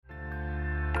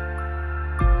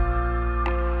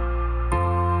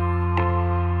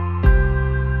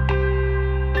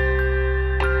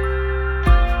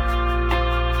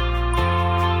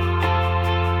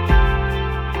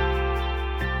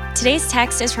Today's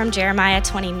text is from Jeremiah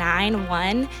 29,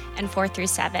 1 and 4 through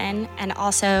 7, and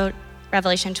also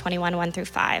Revelation 21, 1 through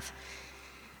 5.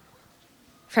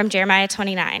 From Jeremiah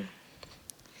 29.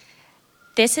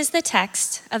 This is the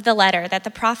text of the letter that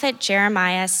the prophet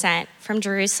Jeremiah sent from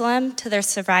Jerusalem to the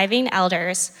surviving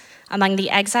elders among the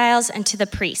exiles and to the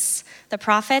priests, the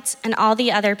prophets, and all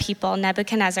the other people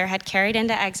Nebuchadnezzar had carried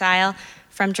into exile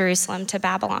from Jerusalem to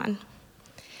Babylon.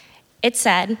 It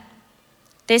said,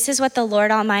 "This is what the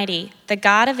Lord Almighty, the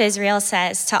God of Israel,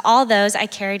 says to all those I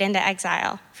carried into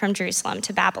exile from Jerusalem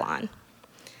to Babylon.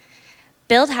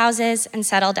 Build houses and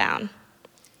settle down.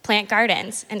 Plant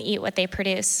gardens and eat what they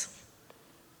produce.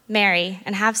 Marry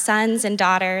and have sons and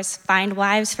daughters. Find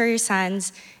wives for your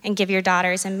sons and give your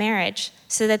daughters in marriage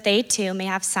so that they too may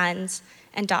have sons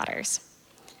and daughters.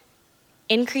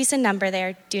 Increase in number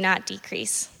there, do not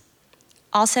decrease.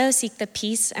 Also seek the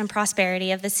peace and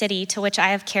prosperity of the city to which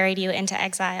I have carried you into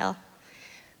exile.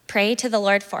 Pray to the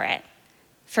Lord for it,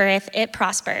 for if it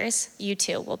prospers, you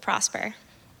too will prosper."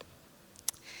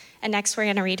 And next we're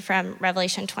going to read from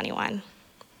Revelation 21.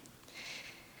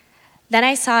 "Then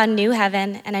I saw a new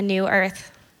heaven and a new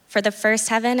earth, for the first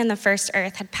heaven and the first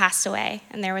earth had passed away,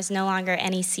 and there was no longer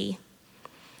any sea.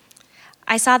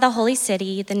 I saw the holy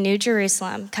city, the new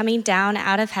Jerusalem, coming down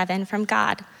out of heaven from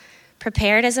God,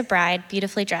 prepared as a bride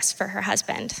beautifully dressed for her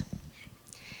husband.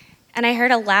 And I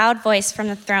heard a loud voice from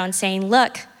the throne saying,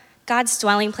 'Look, God's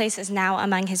dwelling place is now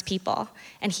among his people,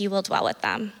 and he will dwell with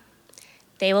them.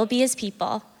 They will be his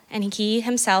people, and he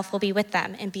himself will be with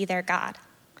them and be their God.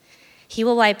 He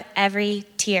will wipe every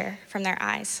tear from their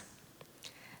eyes.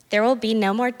 There will be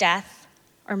no more death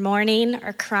or mourning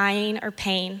or crying or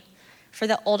pain, for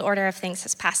the old order of things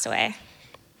has passed away.'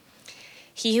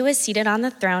 He who is seated on the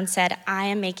throne said, 'I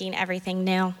am making everything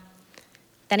new.'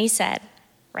 Then he said,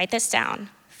 'Write this down,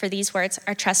 for these words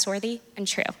are trustworthy and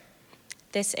true.'"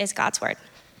 This is God's word.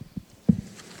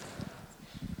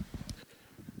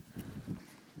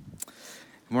 Good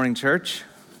morning, church.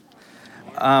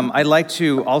 I'd like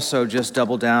to also just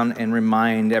double down and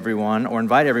remind everyone or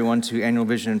invite everyone to Annual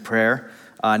Vision and Prayer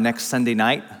next Sunday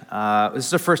night. This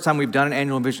is the first time we've done an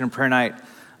Annual Vision and Prayer night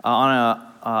on a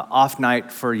off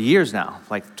night for years now.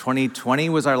 Like 2020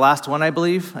 was our last one, I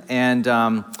believe. And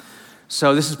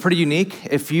so this is pretty unique.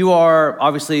 If you are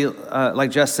obviously, like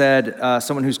Jess said,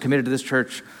 someone who's committed to this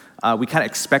church, we kind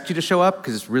of expect you to show up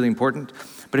because it's really important.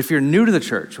 But if you're new to the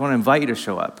church, we want to invite you to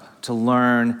show up, to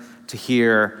learn, to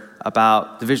hear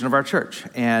about the vision of our church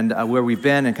and where we've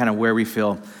been and kind of where we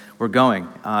feel we're going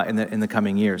in the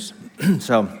coming years.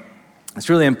 So it's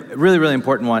really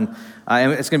important one.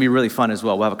 And it's going to be really fun as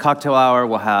well. We'll have a cocktail hour.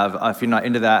 We'll have, if you're not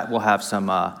into that, we'll have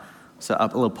a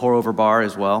little pour-over bar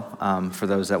as well for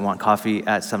those that want coffee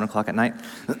at 7 o'clock at night.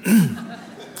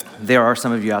 There are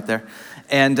some of you out there.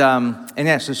 And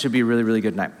yeah, so it should be a really, really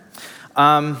good night.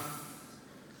 I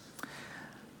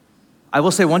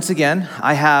will say once again,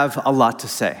 I have a lot to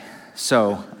say.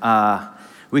 So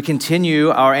we continue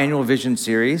our annual vision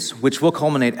series, which will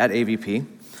culminate at AVP.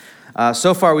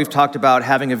 So far, we've talked about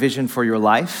having a vision for your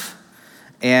life.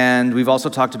 And we've also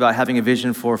talked about having a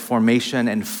vision for formation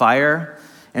and fire.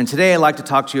 And today I'd like to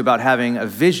talk to you about having a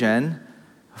vision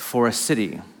for a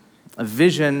city. A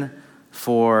vision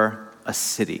for a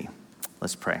city.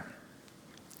 Let's pray.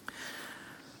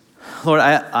 Lord,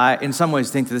 I in some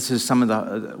ways think that this is one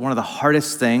of the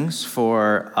hardest things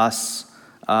for us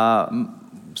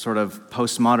sort of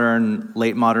postmodern,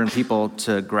 late modern people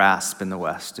to grasp in the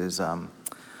West is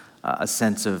a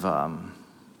sense of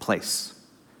place.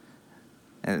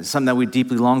 And it's something that we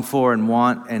deeply long for and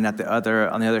want, and on the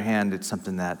other hand, it's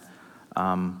something that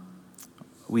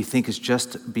we think is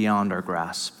just beyond our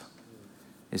grasp.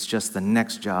 It's just the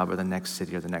next job or the next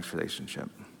city or the next relationship.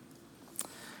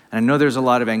 And I know there's a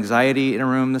lot of anxiety in a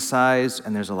room this size,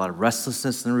 and there's a lot of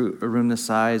restlessness in a room this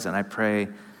size, and I pray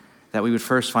that we would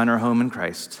first find our home in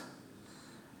Christ,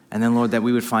 and then, Lord, that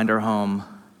we would find our home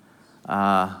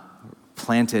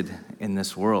planted in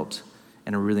this world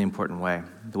in a really important way,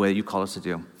 the way that you call us to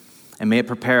do. And may it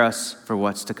prepare us for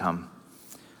what's to come.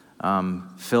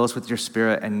 Fill us with your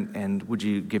spirit, and would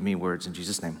you give me words in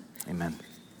Jesus' name? Amen.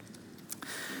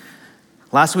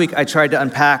 Last week, I tried to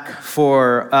unpack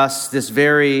for us this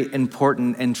very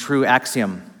important and true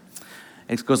axiom.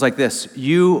 It goes like this: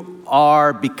 you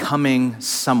are becoming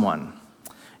someone.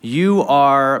 You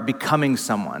are becoming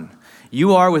someone.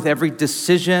 You are with every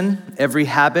decision, every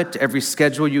habit, every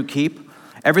schedule you keep,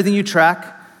 everything you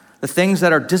track, the things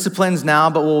that are disciplines now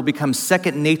but will become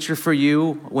second nature for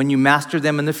you when you master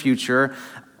them in the future.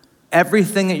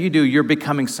 Everything that you do, you're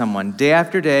becoming someone. Day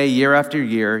after day, year after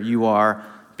year, you are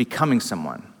becoming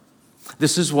someone.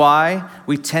 This is why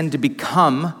we tend to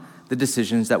become the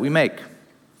decisions that we make.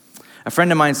 A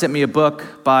friend of mine sent me a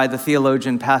book by the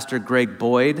theologian Pastor Greg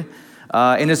Boyd.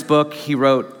 In his book, he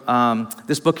wrote,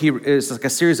 is like a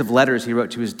series of letters he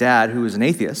wrote to his dad, who was an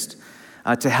atheist,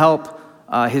 to help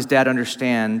his dad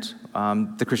understand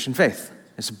the Christian faith.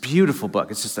 It's a beautiful book.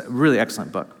 It's just a really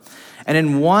excellent book. And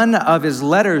in one of his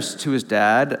letters to his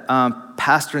dad,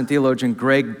 pastor and theologian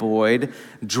Greg Boyd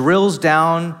drills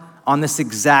down on this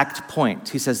exact point.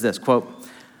 He says this, quote,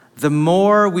 "The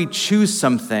more we choose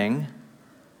something,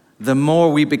 the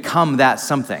more we become that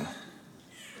something.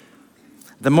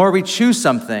 The more we choose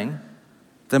something,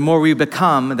 the more we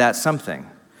become that something.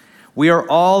 We are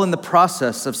all in the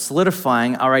process of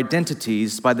solidifying our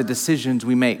identities by the decisions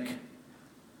we make.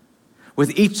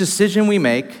 With each decision we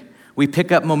make, we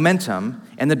pick up momentum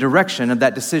in the direction of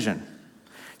that decision.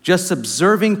 Just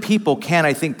observing people can,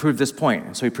 I think, prove this point."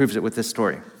 And so he proves it with this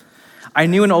story. "I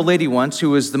knew an old lady once who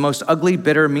was the most ugly,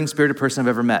 bitter, mean-spirited person I've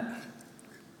ever met.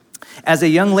 As a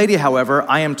young lady, however,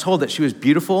 I am told that she was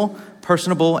beautiful,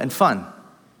 personable, and fun.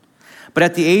 But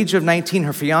at the age of 19,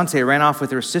 her fiancé ran off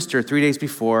with her sister 3 days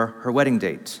before her wedding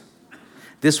date.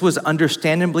 She was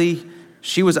understandably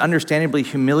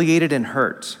humiliated and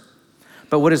hurt.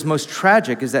 But what is most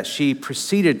tragic is that she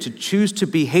proceeded to choose to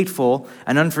be hateful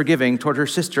and unforgiving toward her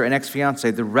sister and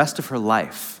ex-fiancé the rest of her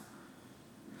life.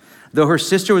 Though her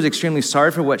sister was extremely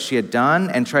sorry for what she had done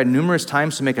and tried numerous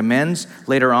times to make amends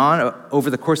later on, over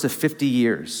the course of 50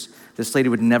 years, this lady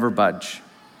would never budge.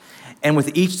 And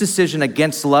with each decision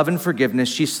against love and forgiveness,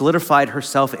 she solidified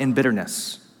herself in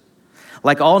bitterness.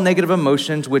 Like all negative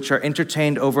emotions which are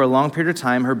entertained over a long period of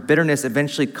time, her bitterness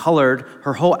eventually colored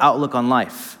her whole outlook on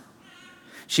life.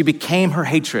 She became her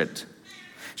hatred.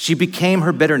 She became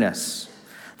her bitterness.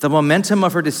 The momentum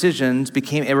of her decisions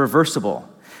became irreversible.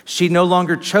 She no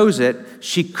longer chose it.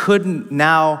 She couldn't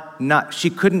now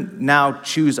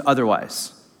choose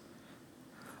otherwise.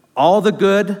 All the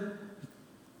good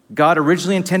God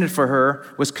originally intended for her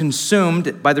was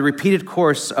consumed by the repeated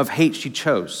course of hate she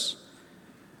chose.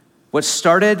 What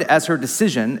started as her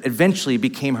decision eventually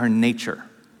became her nature.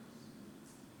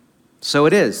 So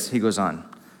it is," he goes on.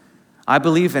 "I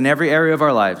believe in every area of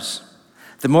our lives,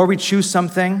 the more we choose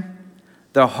something,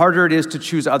 the harder it is to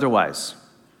choose otherwise,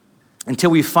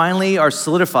 until we finally are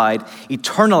solidified,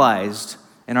 eternalized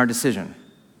in our decision.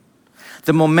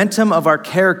 The momentum of our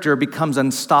character becomes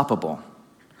unstoppable.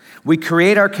 We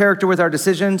create our character with our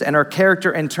decisions, and our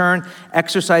character in turn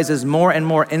exercises more and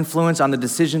more influence on the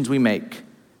decisions we make.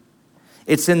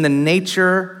 It's in the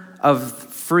nature of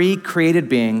free created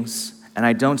beings, and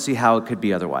I don't see how it could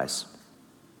be otherwise."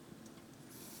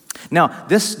 Now,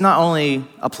 this not only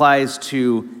applies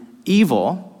to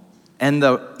evil and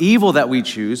the evil that we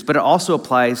choose, but it also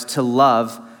applies to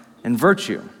love and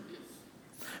virtue.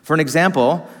 For an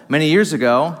example, many years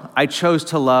ago, I chose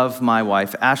to love my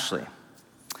wife, Ashley.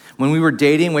 When we were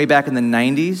dating way back in the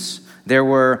 90s, there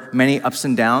were many ups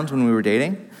and downs when we were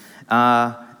dating,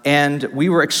 and we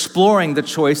were exploring the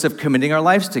choice of committing our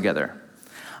lives together.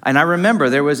 And I remember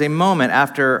there was a moment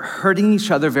after hurting each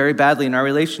other very badly in our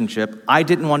relationship, I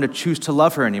didn't want to choose to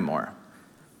love her anymore.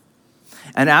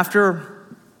 And after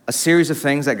a series of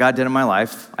things that God did in my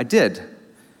life, I did.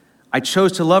 I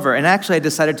chose to love her, and actually I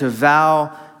decided to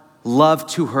vow love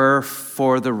to her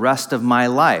for the rest of my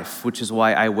life, which is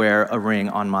why I wear a ring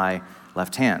on my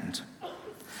left hand.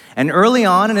 And early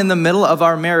on and in the middle of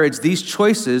our marriage, these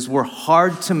choices were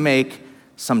hard to make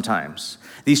sometimes.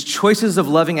 These choices of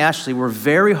loving Ashley were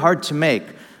very hard to make.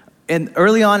 And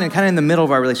early on and kind of in the middle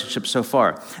of our relationship so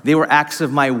far, they were acts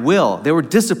of my will. They were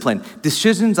discipline,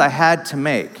 decisions I had to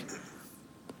make.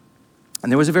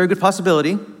 And there was a very good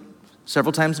possibility,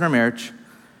 several times in our marriage,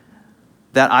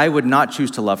 that I would not choose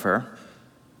to love her,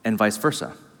 and vice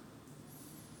versa.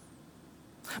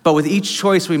 But with each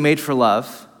choice we made for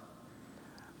love,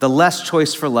 the less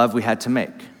choice for love we had to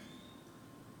make.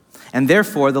 And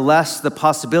therefore, the less the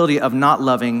possibility of not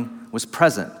loving was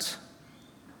present.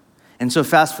 And so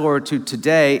fast forward to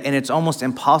today, and it's almost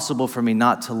impossible for me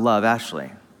not to love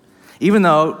Ashley. Even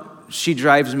though she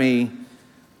drives me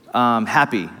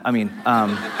happy.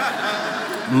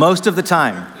 Most of the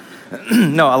time.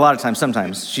 No, a lot of times,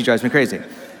 sometimes she drives me crazy.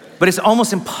 But it's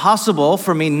almost impossible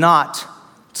for me not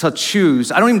to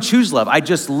choose. I don't even choose love. I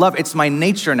just love. It's my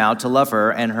nature now to love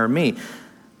her and her me.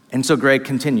 And so Greg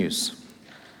continues.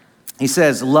 He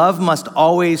says, love must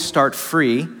always start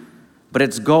free, but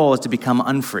its goal is to become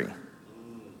unfree.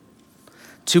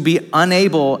 To be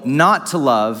unable not to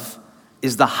love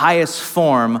is the highest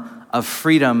form of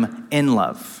freedom in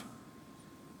love,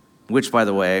 which, by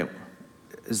the way,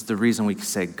 is the reason we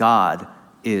say God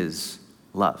is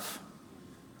love.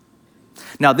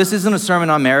 Now, this isn't a sermon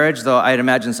on marriage, though I'd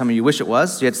imagine some of you wish it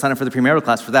was. You had to sign up for the premarital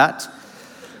class for that.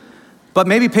 But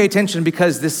maybe pay attention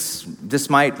because this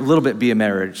might a little bit be a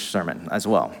marriage sermon as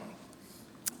well.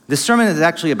 This sermon is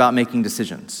actually about making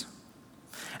decisions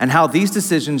and how these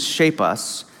decisions shape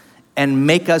us and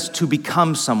make us to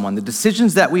become someone. The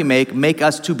decisions that we make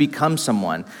us to become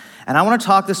someone. And I want to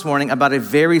talk this morning about a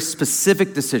very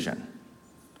specific decision.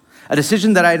 A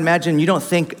decision that I imagine you don't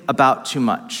think about too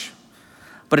much.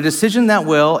 But a decision that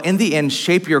will, in the end,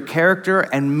 shape your character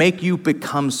and make you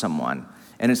become someone.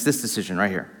 And it's this decision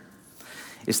right here.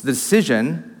 It's the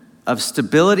decision of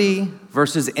stability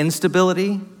versus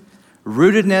instability,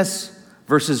 rootedness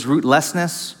versus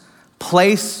rootlessness,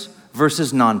 place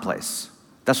versus non-place.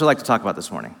 That's what I'd like to talk about this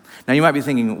morning. Now, you might be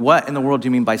thinking, what in the world do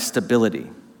you mean by stability?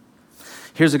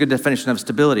 Here's a good definition of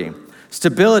stability.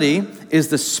 Stability is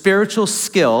the spiritual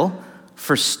skill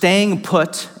for staying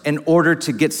put in order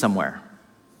to get somewhere.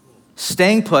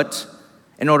 Staying put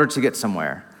in order to get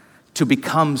somewhere, to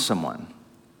become someone.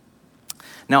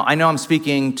 Now, I know I'm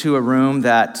speaking to a room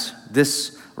that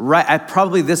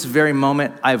probably this very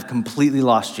moment, I've completely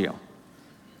lost you.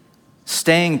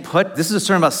 Staying put? This is a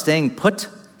sermon about staying put?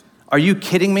 Are you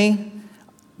kidding me?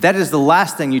 That is the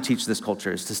last thing you teach this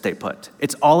culture, is to stay put.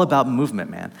 It's all about movement,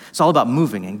 man. It's all about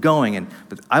moving and going.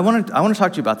 But I want to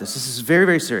talk to you about this. This is very,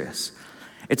 very serious.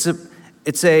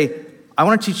 I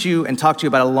want to teach you and talk to you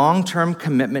about a long-term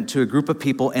commitment to a group of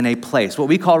people in a place, what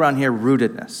we call around here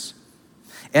rootedness.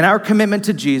 In our commitment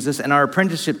to Jesus and our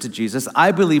apprenticeship to Jesus,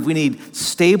 I believe we need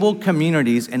stable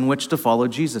communities in which to follow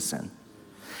Jesus in.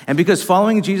 And because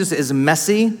following Jesus is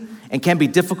messy and can be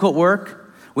difficult work,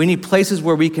 we need places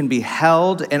where we can be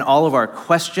held in all of our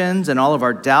questions and all of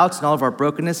our doubts and all of our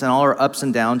brokenness and all our ups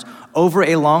and downs over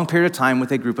a long period of time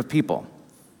with a group of people.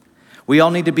 We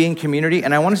all need to be in community,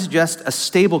 and I want to suggest a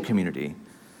stable community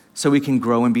so we can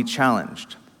grow and be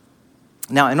challenged.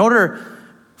 Now, in order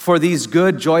for these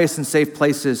good, joyous, and safe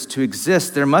places to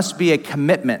exist, there must be a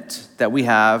commitment that we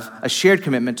have, a shared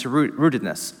commitment to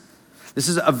rootedness. This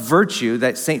is a virtue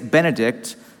that St.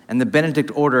 Benedict and the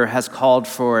Benedict order has called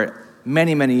for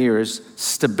many, many years,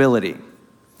 stability.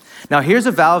 Now, here's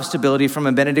a vow of stability from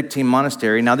a Benedictine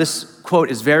monastery. Now, this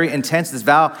quote is very intense. This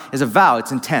vow is a vow.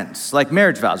 It's intense. Like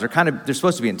marriage vows, they're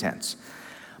supposed to be intense.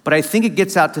 But I think it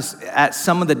gets out at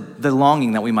some of the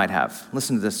longing that we might have.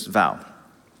 Listen to this vow.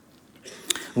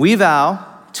 We vow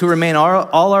to remain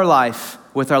all our life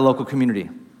with our local community.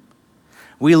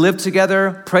 We live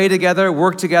together, pray together,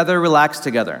 work together, relax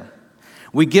together.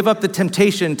 We give up the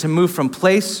temptation to move from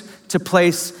place to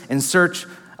place in search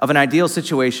of an ideal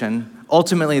situation.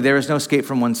 Ultimately, there is no escape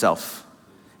from oneself.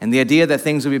 And the idea that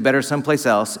things would be better someplace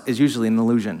else is usually an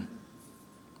illusion.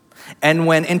 And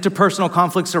when interpersonal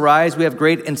conflicts arise, we have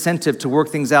great incentive to work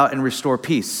things out and restore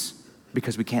peace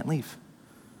because we can't leave.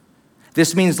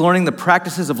 This means learning the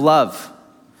practices of love,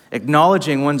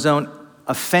 acknowledging one's own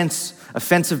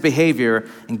offensive behavior,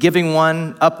 and giving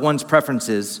up one's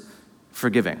preferences,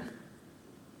 forgiving.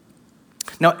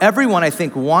 Now, everyone, I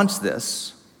think, wants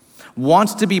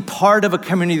to be part of a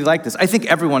community like this. I think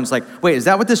everyone's like, wait, is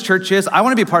that what this church is? I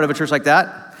want to be part of a church like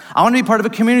that. I want to be part of a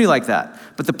community like that.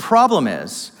 But the problem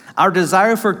is, our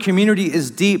desire for community is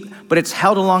deep, but it's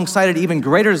held alongside an even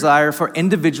greater desire for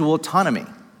individual autonomy.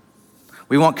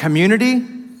 We want community,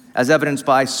 as evidenced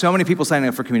by so many people signing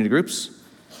up for community groups,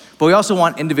 but we also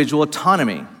want individual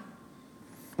autonomy.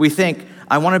 We think,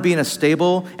 I want to be in a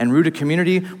stable and rooted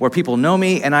community where people know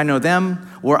me and I know them,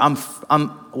 where I'm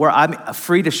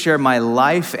free to share my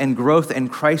life and growth in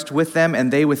Christ with them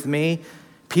and they with me.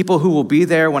 People who will be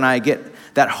there when I get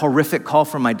that horrific call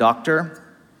from my doctor,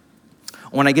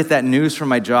 when I get that news from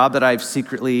my job that I've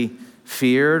secretly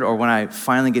feared, or when I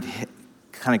finally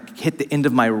hit the end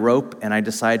of my rope and I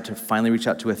decide to finally reach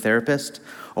out to a therapist,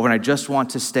 or when I just want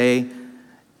to stay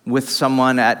with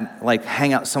someone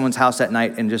hang out at someone's house at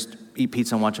night and just eat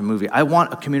pizza and watch a movie. I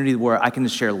want a community where I can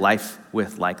just share life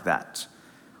with like that.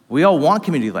 We all want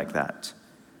community like that,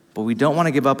 but we don't want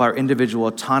to give up our individual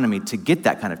autonomy to get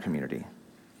that kind of community.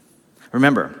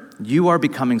 Remember, you are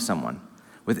becoming someone.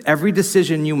 With every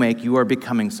decision you make, you are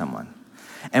becoming someone.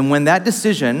 And when that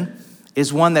decision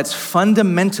is one that's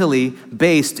fundamentally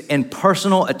based in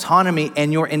personal autonomy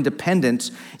and your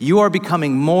independence, you are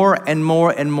becoming more and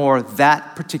more and more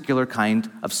that particular kind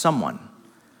of someone.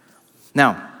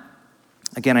 Now,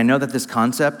 again, I know that this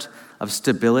concept of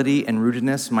stability and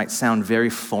rootedness might sound very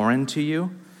foreign to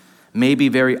you, maybe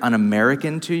very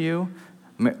un-American to you,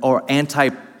 or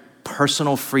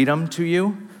anti-personal freedom to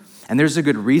you, and there's a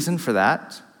good reason for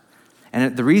that.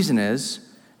 And the reason is,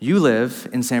 you live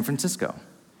in San Francisco.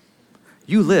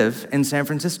 You live in San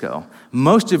Francisco.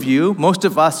 Most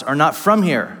of us are not from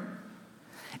here.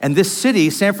 And this city,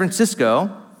 San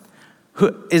Francisco,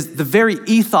 is the very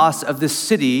ethos of this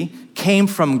city came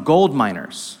from gold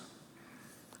miners.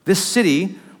 This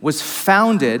city was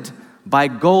founded by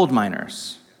gold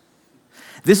miners.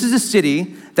 This is a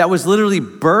city that was literally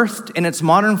birthed in its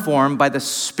modern form by the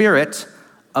spirit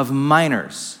of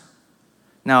miners.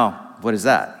 Now, what is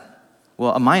that?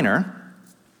 Well,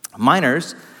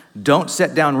 miners don't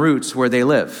set down roots where they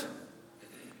live.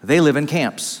 They live in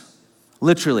camps,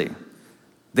 literally.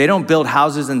 They don't build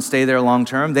houses and stay there long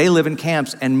term. They live in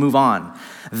camps and move on.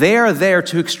 They are there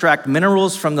to extract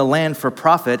minerals from the land for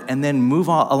profit and then move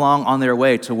along on their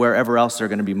way to wherever else they're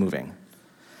going to be moving.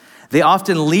 They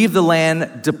often leave the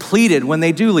land depleted when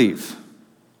they do leave.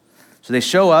 So they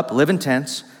show up, live in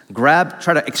tents, try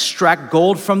to extract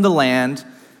gold from the land,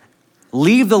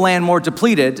 leave the land more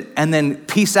depleted, and then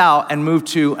peace out and move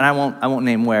to, and I won't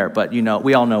name where, but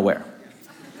we all know where.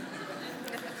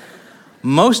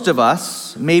 Most of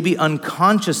us, maybe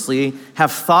unconsciously,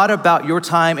 have thought about your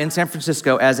time in San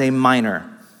Francisco as a miner.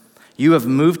 You have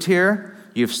moved here,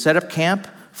 you've set up camp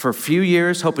for a few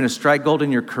years, hoping to strike gold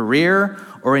in your career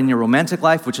or in your romantic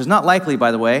life, which is not likely,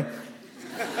 by the way,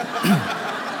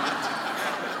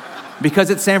 because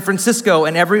it's San Francisco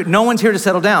and no one's here to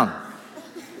settle down.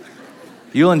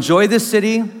 You'll enjoy this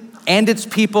city and its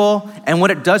people and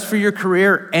what it does for your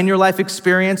career and your life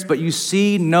experience, but you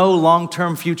see no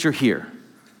long-term future here.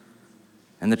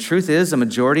 And the truth is, a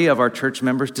majority of our church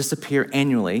members disappear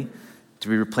annually to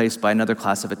be replaced by another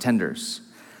class of attenders.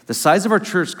 The size of our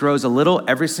church grows a little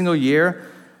every single year,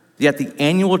 yet the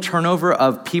annual turnover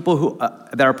of people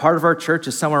that are part of our church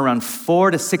is somewhere around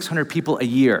 400 to 600 people a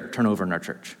year turnover in our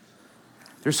church.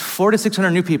 There's 400 to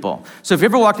 600 new people. So if you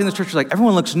ever walked in the church, you're like,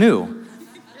 everyone looks new,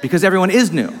 because everyone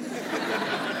is new.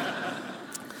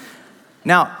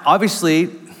 Now,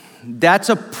 obviously, that's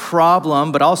a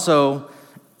problem, but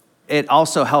it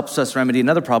also helps us remedy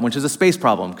another problem, which is a space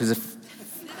problem, because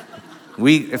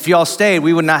if you all stayed,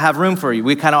 we would not have room for you.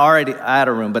 We kind of already had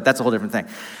a room, but that's a whole different thing.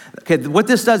 Okay, what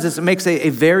this does is it makes a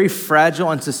very fragile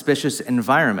and suspicious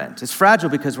environment. It's fragile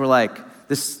because we're like,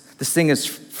 this thing is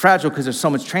fragile because there's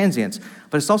so much transience,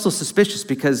 but it's also suspicious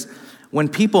because when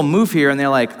people move here and they're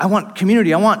like, I want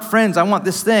community, I want friends, I want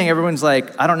this thing, everyone's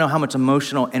like, I don't know how much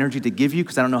emotional energy to give you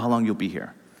because I don't know how long you'll be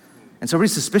here. And so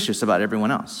everybody's suspicious about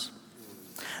everyone else.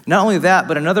 Not only that,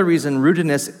 but another reason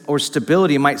rootedness or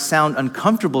stability might sound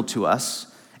uncomfortable to us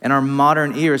in our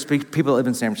modern ears, people that live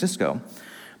in San Francisco,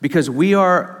 because we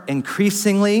are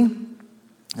increasingly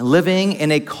living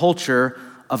in a culture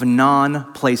of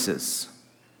non-places.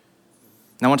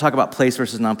 Now I want to talk about place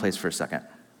versus non-place for a second.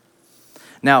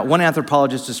 Now, one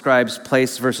anthropologist describes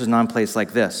place versus non-place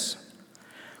like this.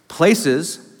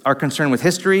 Places are concerned with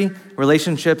history,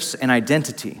 relationships, and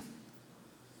identity,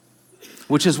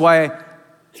 which is why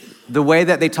the way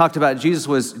that they talked about Jesus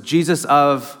was Jesus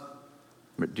of,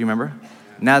 do you remember?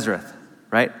 Nazareth,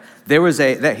 right?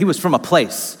 He was from a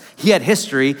place. He had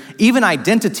history, even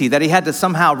identity that he had to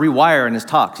somehow rewire in his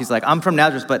talks. He's like, I'm from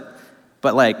Nazareth,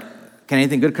 but like, can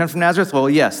anything good come from Nazareth? Well,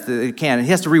 yes, it can. And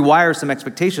he has to rewire some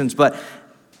expectations, but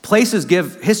places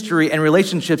give history and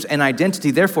relationships and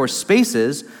identity. Therefore,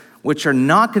 spaces which are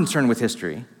not concerned with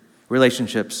history,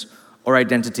 relationships, or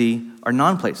identity are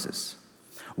non-places.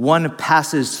 One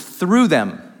passes through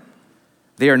them.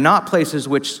 They are not places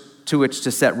to which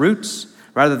to set roots.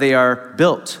 Rather, they are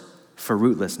built for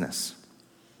rootlessness.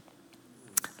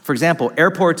 For example,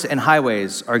 airports and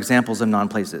highways are examples of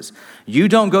non-places. You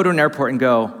don't go to an airport and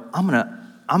go, I'm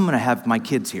gonna have my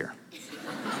kids here.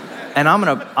 And I'm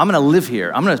gonna live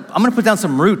here. I'm gonna put down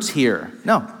some roots here.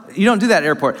 No, you don't do that at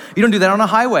airport. You don't do that on a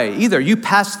highway either. You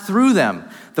pass through them.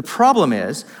 The problem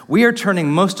is, we are turning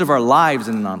most of our lives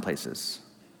into non-places.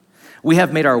 We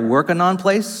have made our work a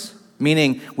non-place,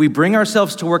 meaning we bring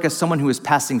ourselves to work as someone who is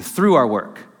passing through our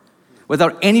work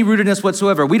without any rootedness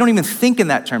whatsoever. We don't even think in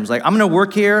that terms. Like, I'm gonna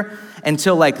work here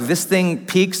until like this thing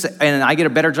peaks and I get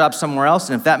a better job somewhere else.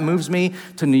 And if that moves me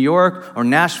to New York or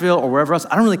Nashville or wherever else,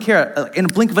 I don't really care. In a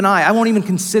blink of an eye, I won't even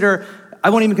consider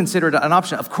it an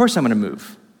option. Of course I'm gonna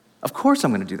move. Of course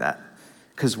I'm gonna do that.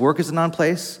 Because work is a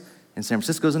non-place, and San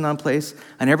Francisco is a non-place,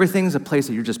 and everything's a place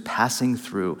that you're just passing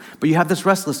through. But you have this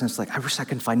restlessness, like, I wish I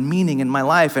could find meaning in my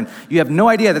life, and you have no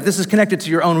idea that this is connected to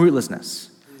your own rootlessness.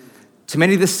 To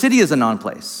many, the city is a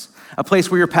non-place, a place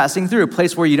where you're passing through, a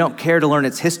place where you don't care to learn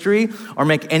its history or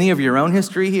make any of your own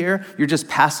history here. You're just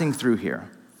passing through here.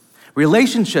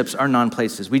 Relationships are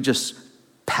non-places. We just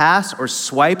pass or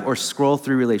swipe or scroll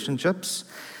through relationships.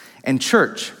 And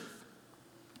church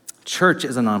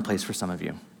is a non-place for some of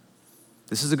you.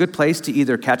 This is a good place to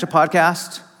either catch a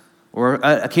podcast or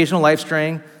an occasional live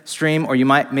stream, or you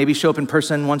might maybe show up in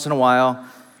person once in a while.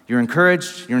 You're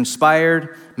encouraged, you're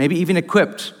inspired, maybe even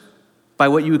equipped by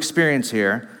what you experience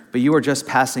here, but you are just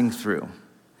passing through.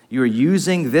 You are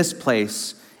using this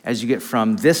place as you get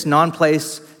from this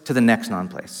non-place to the next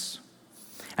non-place.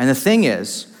 And the thing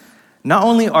is, not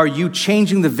only are you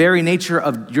changing the very nature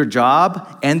of your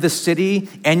job and the city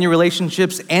and your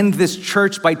relationships and this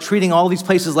church by treating all these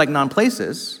places like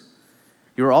non-places,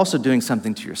 you're also doing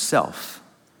something to yourself.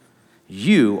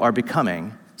 You are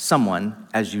becoming someone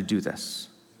as you do this.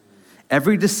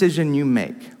 Every decision you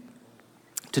make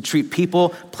to treat people,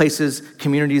 places,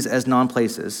 communities as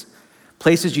non-places,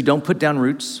 places you don't put down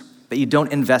roots, that you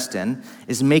don't invest in,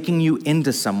 is making you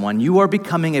into someone. You are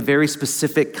becoming a very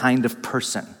specific kind of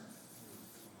person.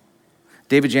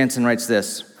 David Jansen writes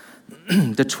this: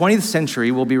 the 20th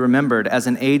century will be remembered as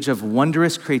an age of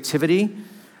wondrous creativity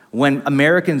when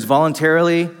Americans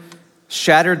voluntarily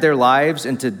shattered their lives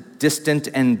into distant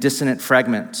and dissonant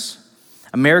fragments.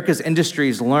 America's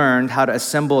industries learned how to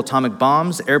assemble atomic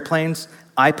bombs, airplanes,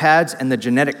 iPads, and the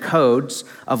genetic codes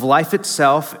of life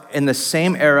itself in the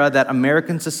same era that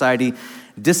American society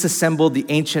disassembled the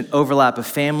ancient overlap of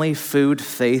family, food,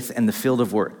 faith, and the field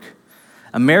of work.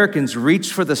 Americans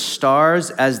reached for the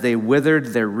stars as they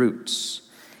withered their roots,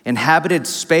 inhabited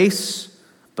space,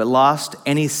 but lost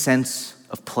any sense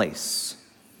of place.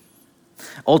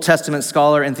 Old Testament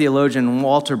scholar and theologian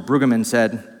Walter Brueggemann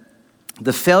said,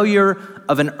 "The failure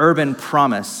of an urban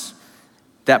promise,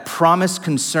 that promise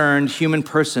concerned human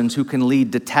persons who can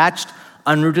lead detached,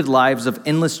 unrooted lives of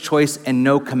endless choice and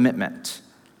no commitment.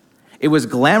 It was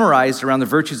glamorized around the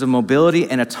virtues of mobility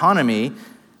and autonomy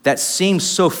that seemed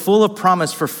so full of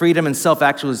promise for freedom and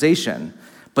self-actualization,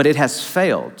 but it has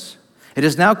failed. It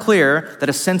is now clear that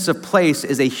a sense of place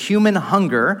is a human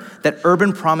hunger that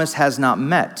urban promise has not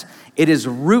met. It is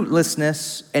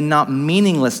rootlessness and not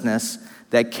meaninglessness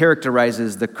that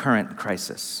characterizes the current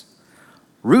crisis."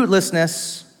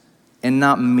 Rootlessness and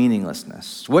not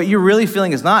meaninglessness. What you're really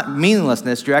feeling is not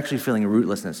meaninglessness, you're actually feeling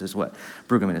rootlessness, is what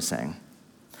Brueggemann is saying.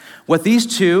 What these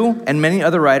two and many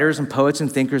other writers and poets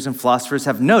and thinkers and philosophers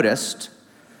have noticed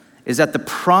is that the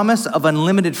promise of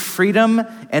unlimited freedom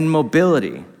and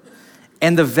mobility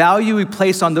and the value we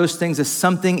place on those things as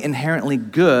something inherently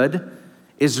good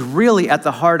is really at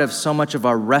the heart of so much of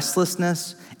our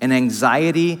restlessness and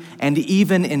anxiety and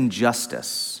even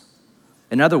injustice.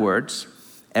 In other words,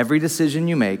 every decision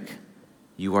you make,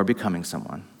 you are becoming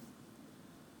someone.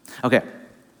 Okay,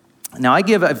 now I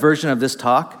give a version of this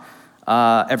talk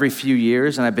every few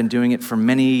years, and I've been doing it for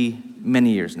many,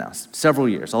 many years now, several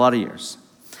years, a lot of years.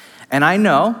 And I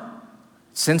know,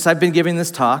 since I've been giving this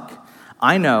talk,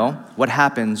 I know what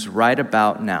happens right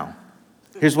about now.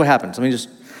 Here's what happens.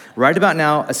 Right about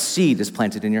now, a seed is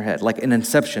planted in your head, like an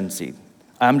inception seed.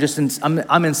 I'm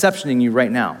inceptioning you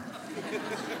right now.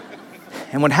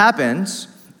 And what happens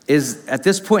is, at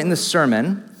this point in the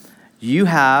sermon, you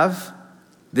have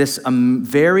this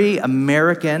very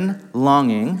American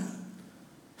longing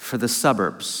for the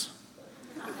suburbs.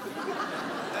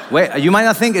 Wait, you might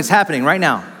not think it's happening right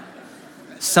now.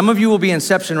 Some of you will be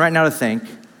inception right now to think,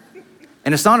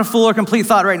 and it's not a full or complete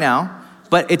thought right now,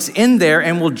 but it's in there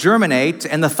and will germinate,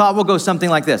 and the thought will go something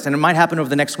like this, and it might happen over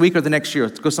the next week or the next year.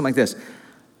 It'll go something like this: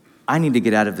 I need to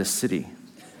get out of this city.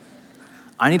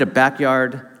 I need a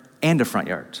backyard and a front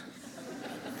yard.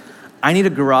 I need a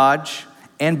garage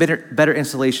and better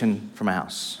insulation for my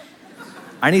house.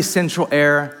 I need central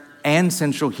air and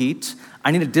central heat.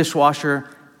 I need a dishwasher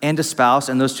and a spouse,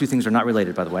 and those two things are not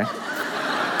related, by the way.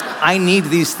 I need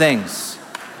these things.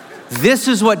 This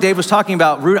is what Dave was talking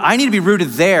about. I need to be rooted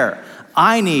there.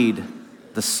 I need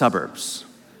the suburbs.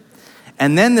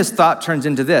 And then this thought turns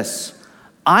into this: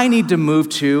 I need to move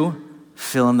to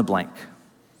fill in the blank.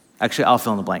 Actually, I'll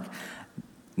fill in the blank.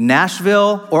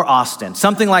 Nashville or Austin,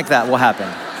 something like that will happen.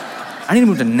 I need to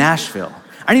move to Nashville.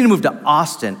 I need to move to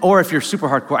Austin, or if you're super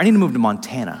hardcore, I need to move to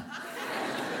Montana.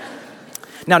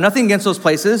 Now, nothing against those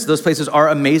places. Those places are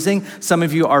amazing. Some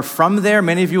of you are from there.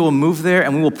 Many of you will move there,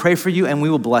 and we will pray for you, and we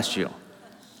will bless you.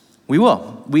 We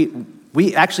will.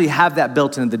 We actually have that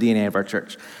built into the DNA of our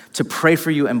church, to pray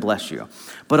for you and bless you.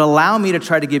 But allow me to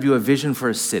try to give you a vision for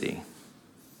a city.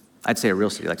 I'd say a real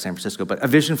city like San Francisco, but a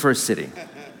vision for a city.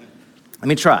 Let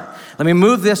me try. Let me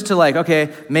move this to okay,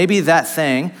 maybe that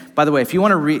thing. By the way, if you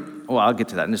want to read, I'll get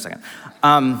to that in just a second.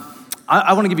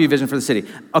 I want to give you a vision for the city.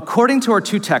 According to our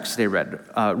two texts they read,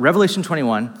 Revelation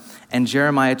 21 and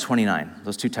Jeremiah 29,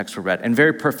 those two texts were read, and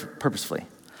very purposefully,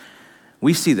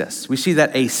 we see this. We see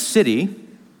that a city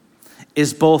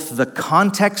is both the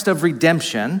context of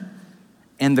redemption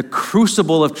and the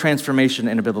crucible of transformation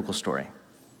in a biblical story.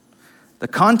 The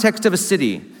context of a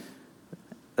city,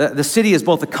 the city is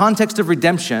both the context of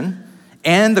redemption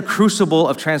and the crucible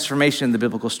of transformation in the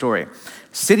biblical story.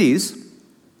 Cities,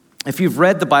 if you've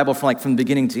read the Bible from the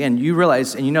beginning to the end, you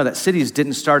realize and you know that cities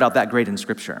didn't start out that great in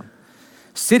Scripture.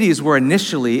 Cities were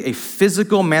initially a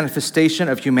physical manifestation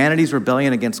of humanity's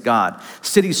rebellion against God.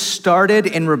 Cities started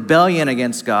in rebellion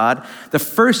against God. The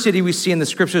first city we see in the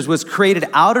Scriptures was created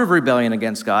out of rebellion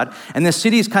against God. And the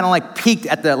cities kind of peaked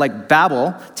at the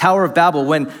Babel, Tower of Babel,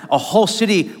 when a whole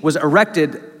city was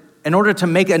erected in order to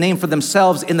make a name for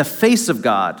themselves in the face of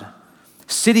God.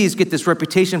 Cities get this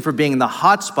reputation for being the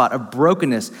hotspot of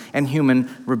brokenness and human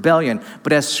rebellion.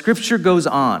 But as Scripture goes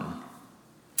on,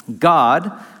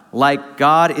 God, like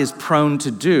God is prone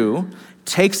to do,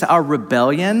 takes our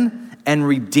rebellion and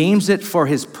redeems it for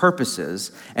his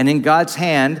purposes. And in God's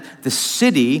hand, the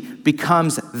city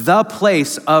becomes the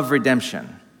place of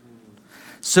redemption.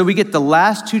 So we get the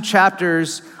last 2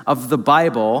 chapters of the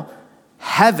Bible.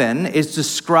 Heaven is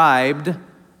described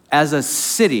as a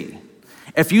city.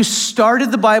 If you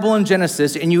started the Bible in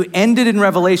Genesis and you ended in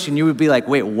Revelation, you would be like,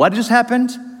 wait, what just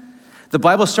happened? The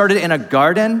Bible started in a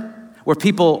garden where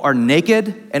people are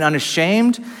naked and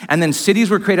unashamed, and then cities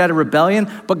were created out of rebellion,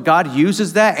 but God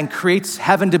uses that and creates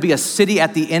heaven to be a city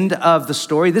at the end of the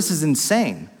story. This is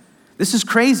insane. This is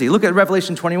crazy. Look at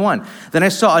Revelation 21. Then I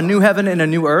saw a new heaven and a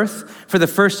new earth, for the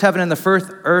first heaven and the first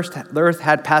earth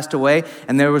had passed away,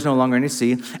 and there was no longer any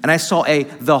sea. And I saw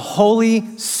the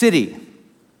holy city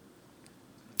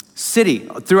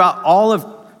throughout all of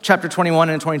chapter 21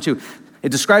 and 22.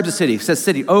 It describes a city. It says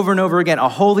city over and over again. A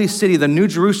holy city, the New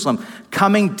Jerusalem,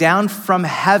 coming down from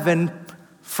heaven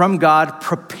from God,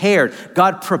 prepared.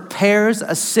 God prepares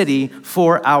a city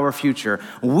for our future.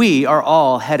 We are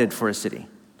all headed for a city.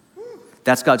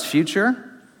 That's God's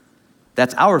future.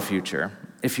 That's our future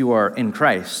if you are in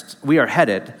Christ. We are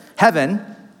headed. Heaven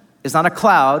is not a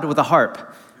cloud with a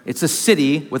harp. It's a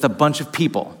city with a bunch of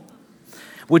people.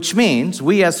 Which means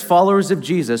we as followers of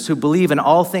Jesus who believe in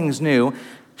all things new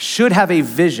should have a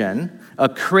vision, a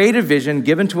creative vision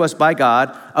given to us by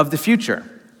God of the future.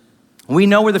 We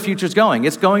know where the future is going.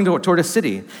 It's going toward a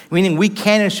city, meaning we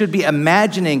can and should be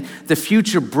imagining the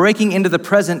future breaking into the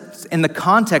present in the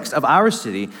context of our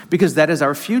city because that is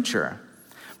our future.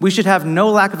 We should have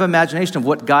no lack of imagination of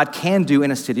what God can do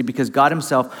in a city because God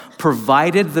himself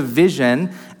provided the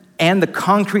vision and the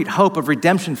concrete hope of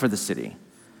redemption for the city.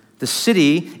 The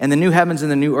city and the new heavens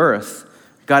and the new earth,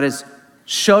 God has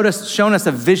shown us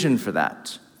a vision for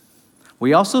that.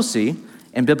 We also see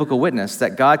in biblical witness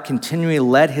that God continually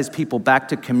led his people back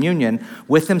to communion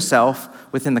with himself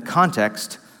within the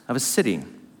context of a city.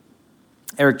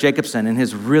 Eric Jacobson, in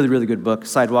his really, really good book,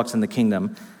 Sidewalks in the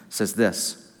Kingdom, says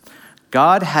this: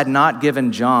 God had not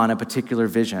given John a particular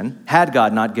vision. Had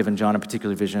God not given John a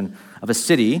particular vision of a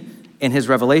city in his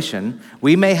revelation,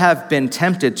 we may have been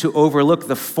tempted to overlook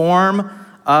the form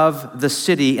of the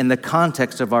city in the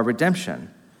context of our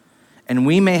redemption. And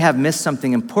we may have missed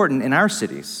something important in our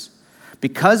cities.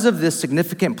 Because of this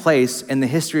significant place in the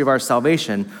history of our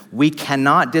salvation, we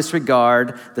cannot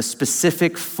disregard the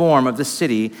specific form of the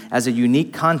city as a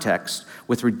unique context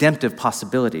with redemptive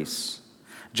possibilities.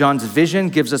 John's vision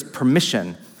gives us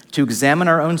permission to examine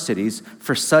our own cities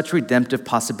for such redemptive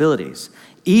possibilities,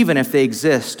 even if they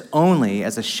exist only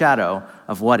as a shadow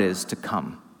of what is to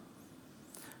come.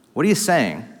 What he is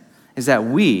saying is that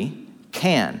we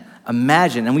can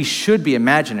imagine, and we should be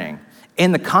imagining,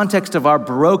 in the context of our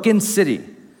broken city,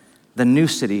 the new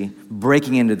city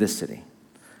breaking into this city.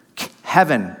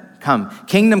 Heaven come,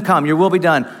 kingdom come, your will be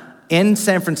done in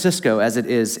San Francisco as it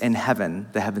is in heaven,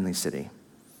 the heavenly city.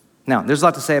 Now, there's a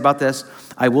lot to say about this.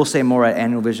 I will say more at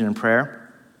Annual Vision and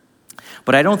Prayer.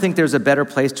 But I don't think there's a better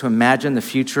place to imagine the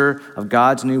future of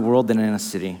God's new world than in a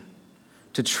city.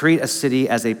 To treat a city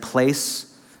as a place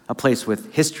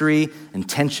with history and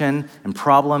tension and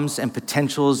problems and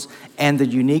potentials and the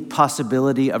unique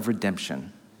possibility of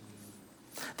redemption.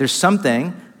 There's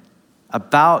something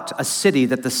about a city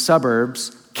that the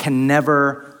suburbs can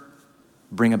never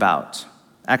bring about.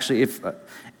 Actually,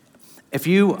 if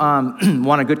you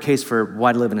want a good case for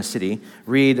why to live in a city,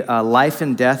 read Life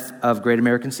and Death of Great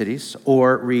American Cities,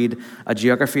 or read A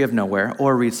Geography of Nowhere,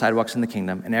 or read Sidewalks in the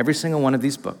Kingdom. And every single one of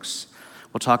these books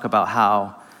will talk about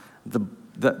how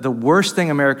the worst thing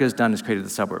America has done is created the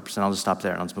suburbs. And I'll just stop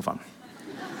there and let's move on.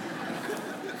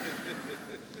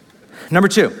 Number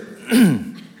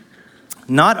 2,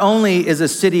 not only is a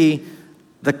city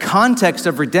the context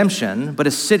of redemption, but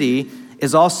a city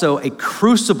is also a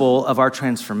crucible of our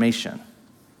transformation.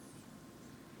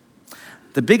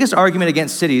 The biggest argument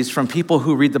against cities from people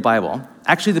who read the Bible,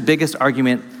 actually the biggest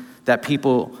argument that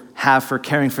people have for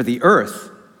caring for the earth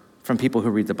from people who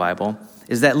read the Bible,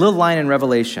 is that little line in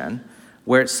Revelation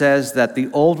where it says that the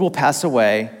old will pass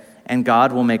away and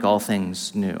God will make all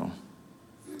things new.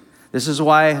 This is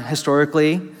why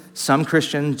historically some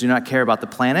Christians do not care about the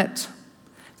planet.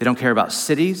 They don't care about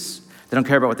cities. They don't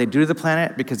care about what they do to the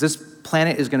planet, because this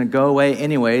planet is going to go away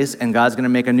anyways and God's going to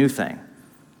make a new thing.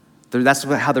 That's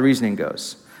how the reasoning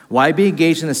goes. Why be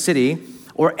engaged in the city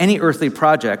or any earthly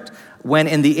project when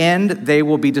in the end they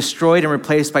will be destroyed and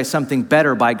replaced by something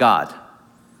better by God?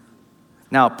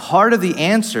 Now, part of the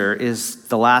answer is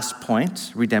the last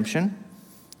point, redemption.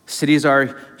 Cities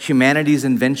are humanity's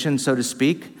invention, so to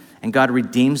speak, and God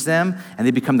redeems them, and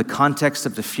they become the context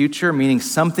of the future, meaning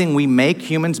something we make,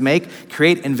 humans make,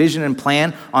 create, envision, and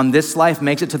plan on this life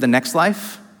makes it to the next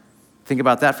life. Think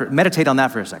about that, meditate on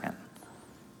that for a second,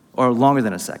 or longer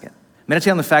than a second.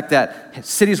 Meditate on the fact that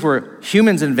cities were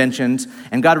humans' inventions,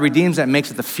 and God redeems that and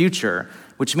makes it the future,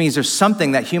 which means there's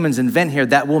something that humans invent here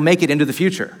that will make it into the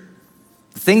future.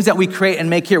 The things that we create and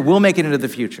make here will make it into the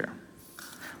future.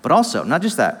 But also, not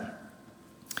just that,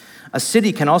 a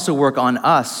city can also work on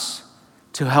us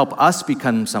to help us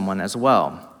become someone as well.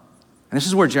 And this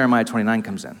is where Jeremiah 29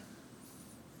 comes in.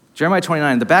 Jeremiah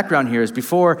 29, the background here is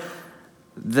before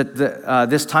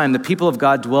this time, the people of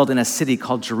God dwelled in a city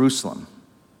called Jerusalem.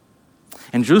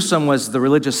 And Jerusalem was the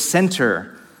religious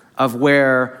center of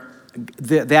where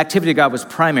the activity of God was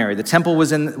primary. The temple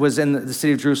was in the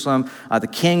city of Jerusalem. The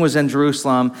king was in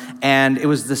Jerusalem. And it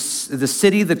was the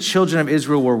city the children of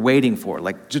Israel were waiting for.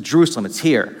 Like Jerusalem, it's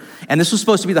here. And this was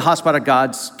supposed to be the hotspot of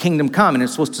God's kingdom come, and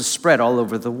it's supposed to spread all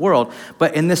over the world.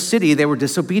 But in this city, they were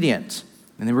disobedient,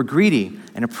 and they were greedy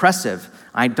and oppressive,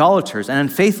 idolaters, and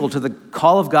unfaithful to the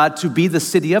call of God to be the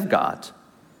city of God.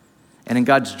 And in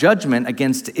God's judgment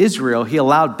against Israel, he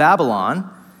allowed Babylon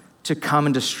to come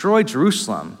and destroy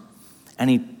Jerusalem. And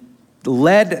he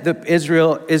led the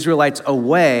Israelites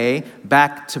away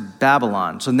back to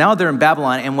Babylon. So now they're in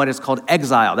Babylon in what is called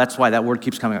exile. That's why that word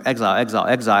keeps coming up. Exile, exile,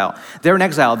 exile. They're in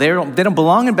exile. They don't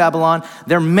belong in Babylon.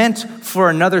 They're meant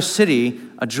for another city,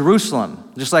 a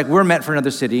Jerusalem. Just like we're meant for another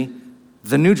city,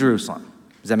 the New Jerusalem.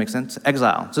 Does that make sense?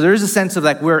 Exile. So there is a sense of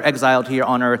like we're exiled here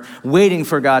on earth, waiting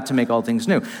for God to make all things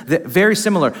new. Very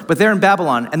similar, but they're in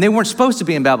Babylon, and they weren't supposed to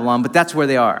be in Babylon, but that's where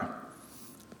they are.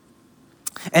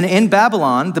 And in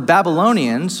Babylon, the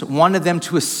Babylonians wanted them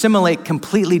to assimilate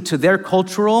completely to their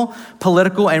cultural,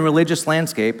 political, and religious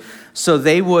landscape, so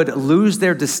they would lose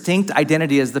their distinct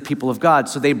identity as the people of God.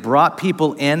 So they brought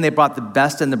people in, they brought the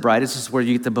best and the brightest. This is where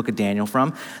you get the book of Daniel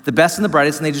from. The best and the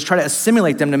brightest, and they just try to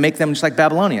assimilate them to make them just like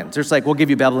Babylonians. They're just like, we'll give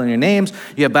you Babylonian names,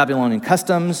 you have Babylonian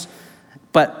customs,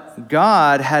 but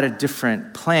God had a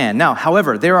different plan. Now,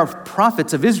 however, there are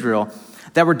prophets of Israel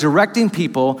that were directing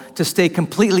people to stay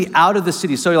completely out of the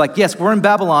city. So you're like, yes, we're in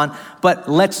Babylon, but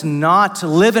let's not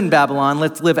live in Babylon.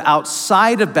 Let's live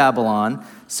outside of Babylon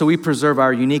so we preserve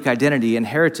our unique identity and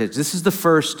heritage. This is the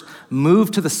first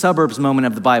move to the suburbs moment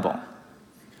of the Bible.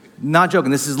 Not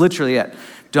joking, this is literally it.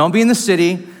 Don't be in the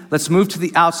city, let's move to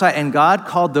the outside. And God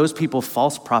called those people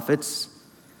false prophets.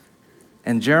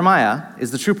 And Jeremiah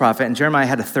is the true prophet, and Jeremiah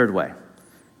had a third way.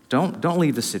 Don't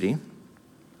leave the city,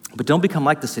 but don't become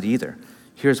like the city either.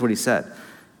 Here's what he said.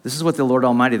 This is what the Lord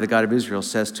Almighty, the God of Israel,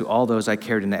 says to all those I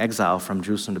carried into exile from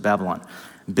Jerusalem to Babylon.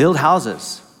 Build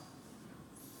houses.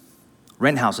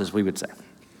 Rent houses, we would say.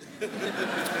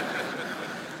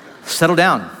 Settle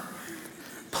down.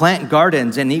 Plant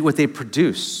gardens and eat what they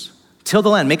produce. Till the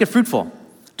land, make it fruitful.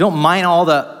 Don't mine all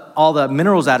the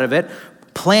minerals out of it.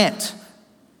 Plant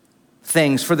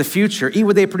things for the future. Eat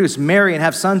what they produce. Marry and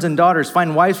have sons and daughters.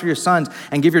 Find wives for your sons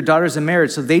and give your daughters in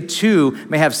marriage so they too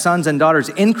may have sons and daughters.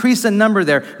 Increase in number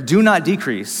there. Do not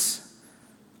decrease.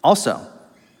 Also,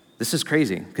 this is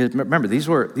crazy because remember, these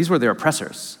were their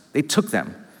oppressors. They took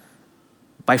them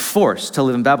by force to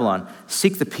live in Babylon.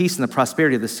 Seek the peace and the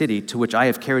prosperity of the city to which I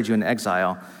have carried you into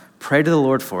exile. Pray to the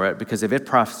Lord for it, because if it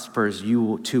prospers,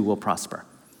 you too will prosper.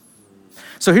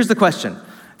 So here's the question.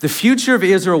 The future of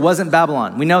Israel wasn't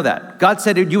Babylon. We know that. God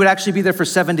said you would actually be there for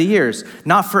 70 years,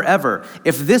 not forever.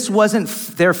 If this wasn't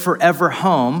their forever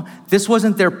home, this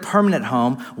wasn't their permanent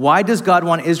home, why does God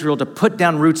want Israel to put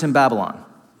down roots in Babylon?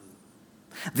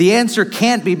 The answer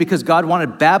can't be because God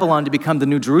wanted Babylon to become the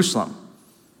New Jerusalem.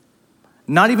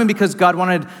 Not even because God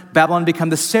wanted Babylon to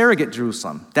become the surrogate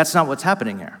Jerusalem. That's not what's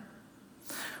happening here.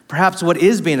 Perhaps what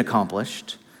is being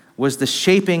accomplished was the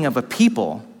shaping of a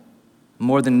people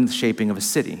more than the shaping of a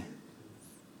city.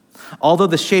 Although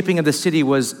the shaping of the city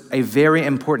was a very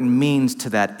important means to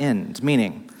that end,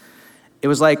 meaning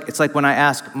It's like when I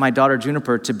ask my daughter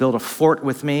Juniper to build a fort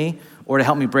with me or to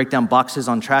help me break down boxes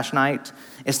on trash night.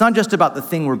 It's not just about the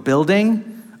thing we're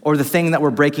building or the thing that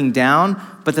we're breaking down,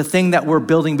 but the thing that we're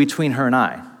building between her and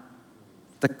I.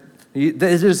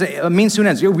 There's a means to an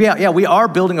end. Yeah, we are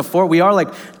building a fort. We are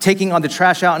like taking all the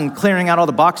trash out and clearing out all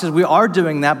the boxes. We are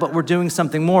doing that, but we're doing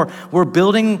something more. We're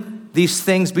building these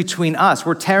things between us.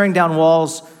 We're tearing down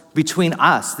walls between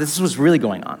us. This is what's really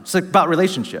going on. It's about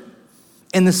relationship.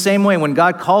 In the same way, when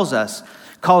God calls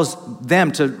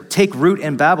them to take root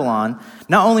in Babylon,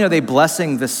 not only are they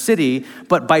blessing the city,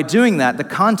 but by doing that, the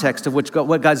context of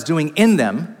what God's doing in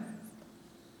them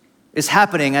is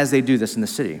happening as they do this in the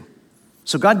city.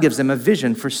 So God gives them a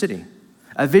vision for city,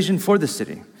 a vision for the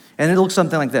city. And it looks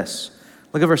something like this.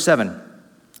 Look at verse 7.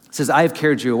 It says, I have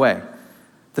carried you away.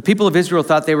 The people of Israel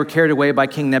thought they were carried away by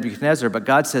King Nebuchadnezzar, but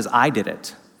God says, I did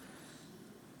it.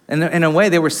 And in a way,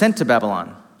 they were sent to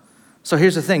Babylon. So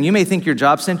here's the thing. You may think your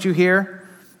job sent you here,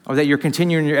 or that you're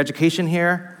continuing your education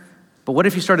here, but what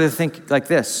if you started to think like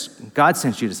this? God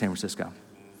sent you to San Francisco.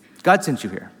 God sent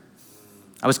you here.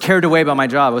 I was carried away by my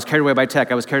job. I was carried away by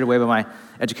tech. I was carried away by my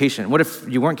education. What if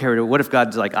you weren't carried away? What if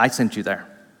God's like, I sent you there?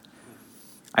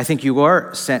 I think you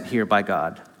are sent here by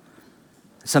God.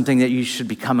 Something that you should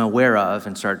become aware of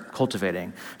and start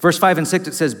cultivating. Verse 5 and 6,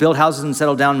 it says, build houses and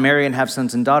settle down, marry and have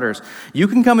sons and daughters. You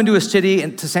can come into a city,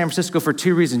 to San Francisco, for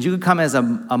two reasons. You can come as a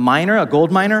miner, a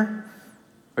gold miner,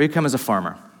 or you can come as a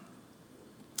farmer.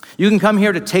 You can come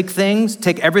here to take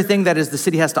everything that is the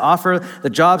city has to offer,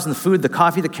 the jobs and the food, the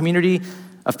coffee, the community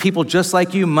of people just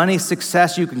like you, money,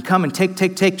 success. You can come and take,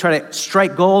 try to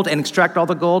strike gold and extract all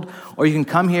the gold, or you can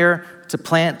come here to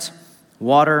plant,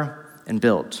 water, and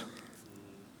build.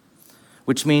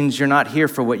 Which means you're not here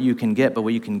for what you can get, but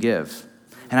what you can give.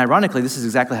 And ironically, this is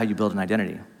exactly how you build an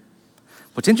identity.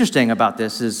 What's interesting about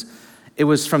this is it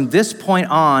was from this point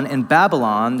on in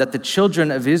Babylon that the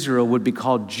children of Israel would be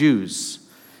called Jews.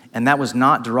 And that was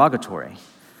not derogatory,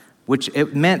 which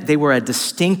it meant they were a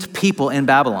distinct people in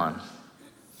Babylon.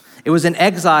 It was in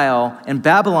exile in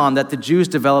Babylon that the Jews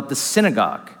developed the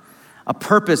synagogue, a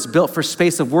purpose built for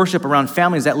space of worship around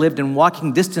families that lived in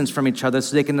walking distance from each other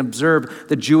so they can observe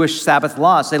the Jewish Sabbath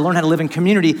laws. They learned how to live in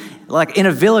community, like in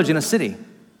a village in a city.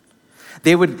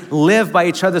 They would live by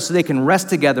each other so they can rest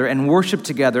together and worship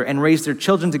together and raise their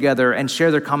children together and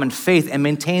share their common faith and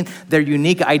maintain their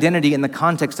unique identity in the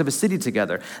context of a city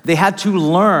together. They had to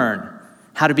learn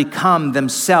how to become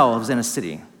themselves in a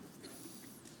city.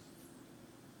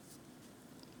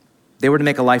 They were to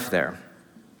make a life there.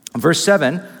 Verse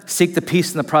 7, seek the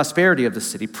peace and the prosperity of the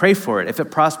city. Pray for it. If it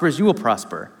prospers, you will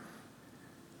prosper.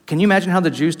 Can you imagine how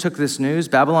the Jews took this news?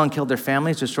 Babylon killed their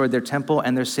families, destroyed their temple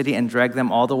and their city, and dragged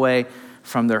them all the way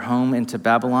from their home into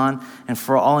Babylon. And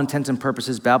for all intents and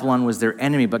purposes, Babylon was their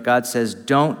enemy. But God says,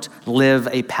 don't live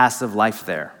a passive life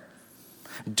there.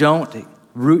 Don't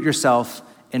root yourself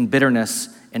in bitterness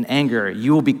and anger.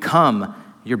 You will become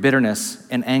your bitterness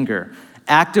and anger.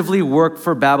 Actively work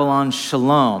for Babylon's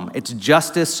shalom, its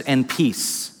justice and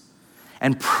peace,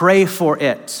 and pray for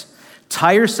it.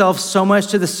 Tie yourself so much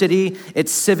to the city,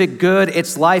 its civic good,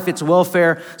 its life, its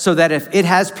welfare, so that if it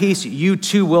has peace, you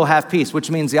too will have peace,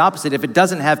 which means the opposite. If it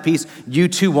doesn't have peace, you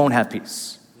too won't have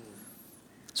peace.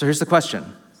 So here's the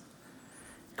question.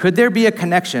 Could there be a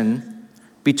connection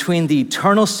between the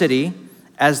eternal city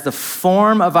as the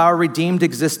form of our redeemed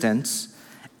existence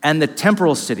and the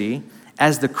temporal city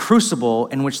as the crucible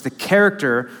in which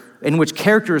character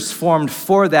is formed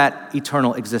for that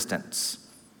eternal existence?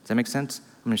 Does that make sense?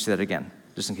 I'm going to say that again,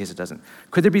 just in case it doesn't.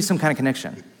 Could there be some kind of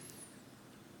connection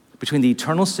between the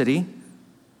eternal city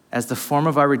as the form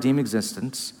of our redeemed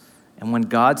existence and when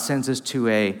God sends us to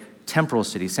a temporal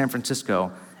city, San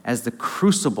Francisco, as the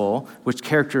crucible which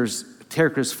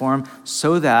characters form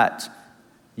so that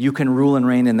you can rule and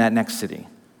reign in that next city?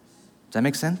 Does that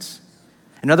make sense?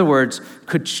 In other words,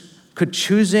 could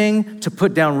choosing to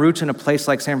put down roots in a place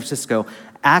like San Francisco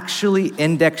actually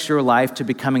index your life to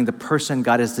becoming the person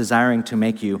God is desiring to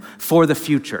make you for the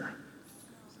future?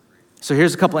 So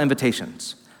here's a couple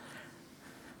invitations.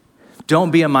 Don't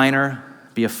be a miner,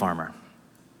 be a farmer.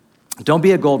 Don't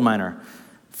be a gold miner.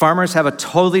 Farmers have a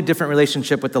totally different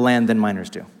relationship with the land than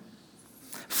miners do.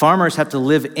 Farmers have to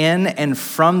live in and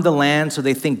from the land, so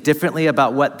they think differently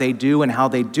about what they do and how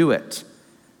they do it.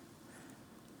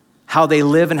 How they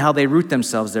live and how they root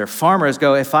themselves there. Farmers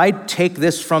go, if I take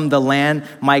this from the land,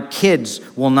 my kids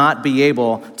will not be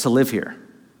able to live here.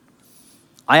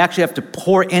 I actually have to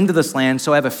pour into this land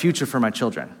so I have a future for my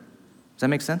children. Does that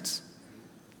make sense?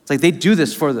 It's like they do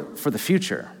this for the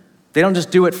future. They don't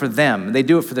just do it for them. They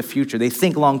do it for the future. They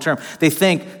think long term. They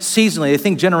think seasonally. They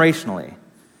think generationally.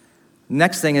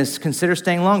 Next thing is consider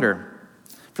staying longer.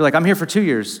 If you're like, I'm here for 2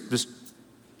 years, just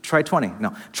try 20.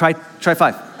 No, try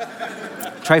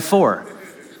 5. Try 4.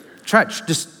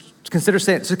 Just consider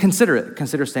staying, so consider it.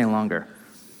 Consider staying longer.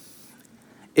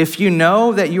 If you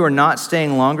know that you are not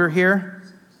staying longer here,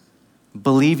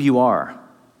 believe you are.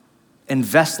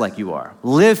 Invest like you are.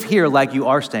 Live here like you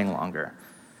are staying longer.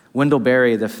 Wendell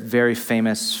Berry, the very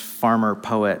famous farmer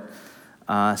poet,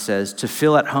 says, to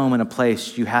feel at home in a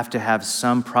place, you have to have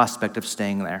some prospect of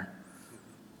staying there.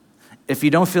 If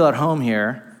you don't feel at home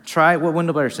here, try what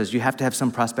Wendell Berry says. You have to have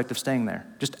some prospect of staying there.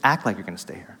 Just act like you're going to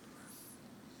stay here.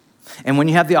 And when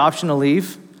you have the option to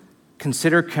leave,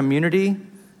 consider community,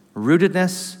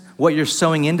 rootedness, what you're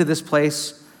sowing into this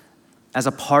place as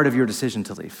a part of your decision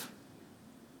to leave.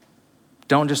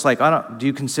 Don't just like, do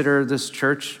you consider this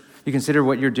church? Do you consider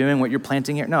what you're doing, what you're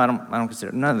planting here? No, I don't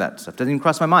consider none of that stuff. Doesn't even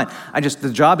cross my mind.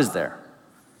 The job is there.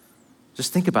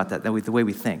 Just think about that the way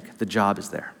we think. The job is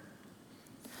there.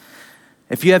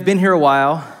 If you have been here a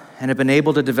while and have been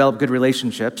able to develop good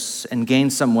relationships and gain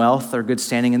some wealth or good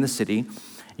standing in the city,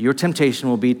 your temptation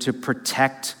will be to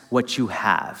protect what you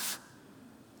have.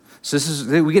 So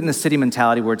we get in the city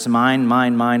mentality where it's mine,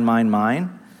 mine, mine, mine,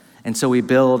 mine. And so we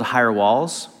build higher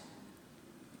walls.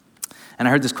 And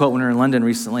I heard this quote when we were in London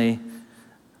recently: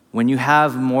 when you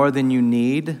have more than you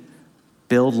need,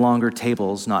 build longer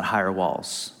tables, not higher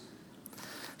walls.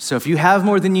 So if you have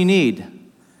more than you need,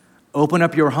 open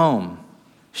up your home,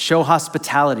 show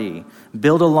hospitality,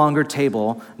 build a longer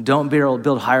table, don't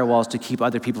build higher walls to keep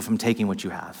other people from taking what you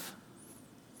have.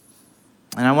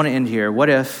 And I want to end here. What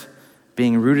if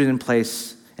being rooted in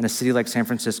place in a city like San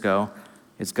Francisco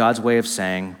is God's way of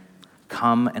saying,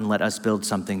 come and let us build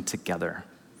something together.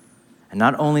 And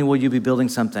not only will you be building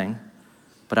something,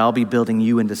 but I'll be building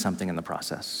you into something in the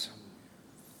process.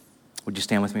 Would you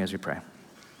stand with me as we pray?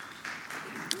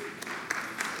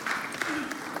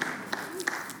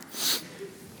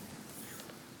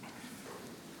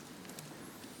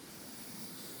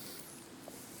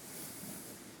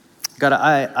 God,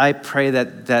 I pray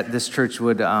that this church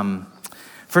would,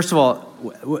 first of all,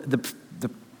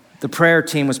 the prayer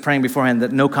team was praying beforehand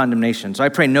that no condemnation. So I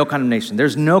pray no condemnation.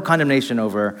 There's no condemnation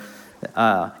over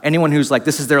anyone who's like,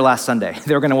 this is their last Sunday.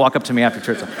 They're going to walk up to me after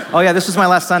church. Oh yeah, this is my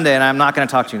last Sunday and I'm not going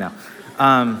to talk to you now.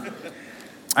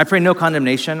 I pray no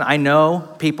condemnation. I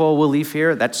know people will leave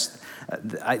here.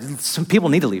 Some people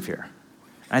need to leave here.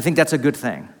 And I think that's a good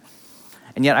thing.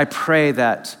 And yet I pray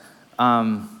that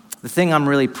the thing I'm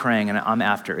really praying and I'm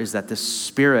after is that this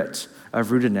spirit of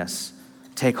rootedness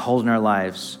take hold in our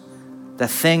lives. The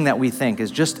thing that we think is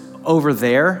just over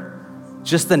there,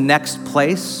 just the next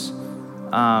place,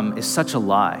 is such a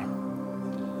lie.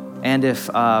 And if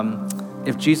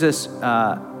Jesus,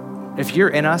 if you're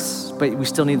in us, but we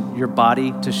still need your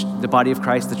body, the body of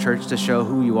Christ, the church, to show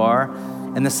who you are,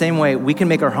 in the same way, we can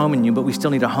make our home in you, but we still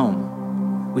need a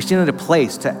home. We still need a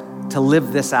place to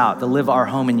live this out, to live our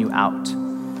home in you out.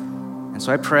 And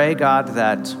so I pray, God,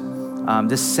 that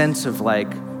this sense of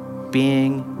like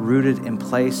being rooted in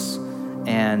place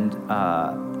and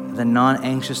the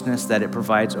non-anxiousness that it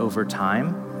provides over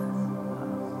time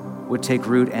would take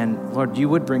root. And Lord, you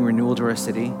would bring renewal to our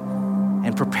city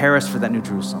and prepare us for that new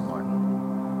Jerusalem, Lord.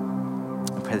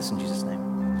 I pray this in Jesus' name.